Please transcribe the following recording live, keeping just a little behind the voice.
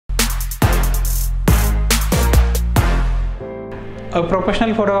A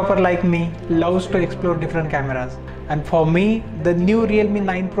professional photographer like me loves to explore different cameras, and for me, the new Realme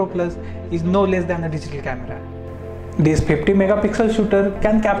 9 Pro Plus is no less than a digital camera. This 50 megapixel shooter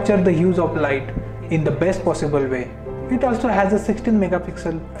can capture the hues of light in the best possible way. It also has a 16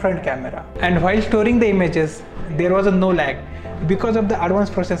 megapixel front camera. And while storing the images, there was no lag because of the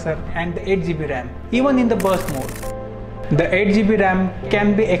advanced processor and the 8GB RAM, even in the burst mode. The 8GB RAM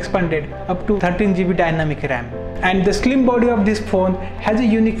can be expanded up to 13GB dynamic RAM. And the slim body of this phone has a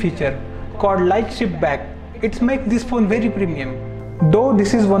unique feature called light strip back. It makes this phone very premium. Though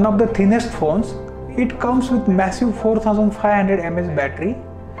this is one of the thinnest phones, it comes with massive 4500 mAh battery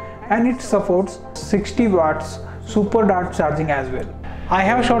and it supports 60 watts super dart charging as well. I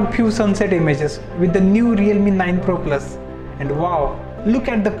have shot few sunset images with the new Realme 9 Pro Plus and wow, look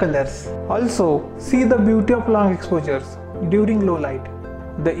at the colors. Also, see the beauty of long exposures during low light.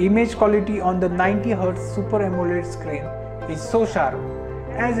 The image quality on the 90Hz Super AMOLED screen is so sharp,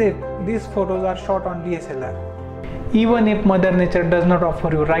 as if these photos are shot on DSLR. Even if Mother Nature does not offer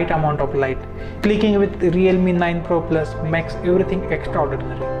you right amount of light, clicking with Realme 9 Pro Plus makes everything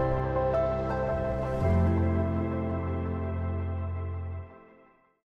extraordinary.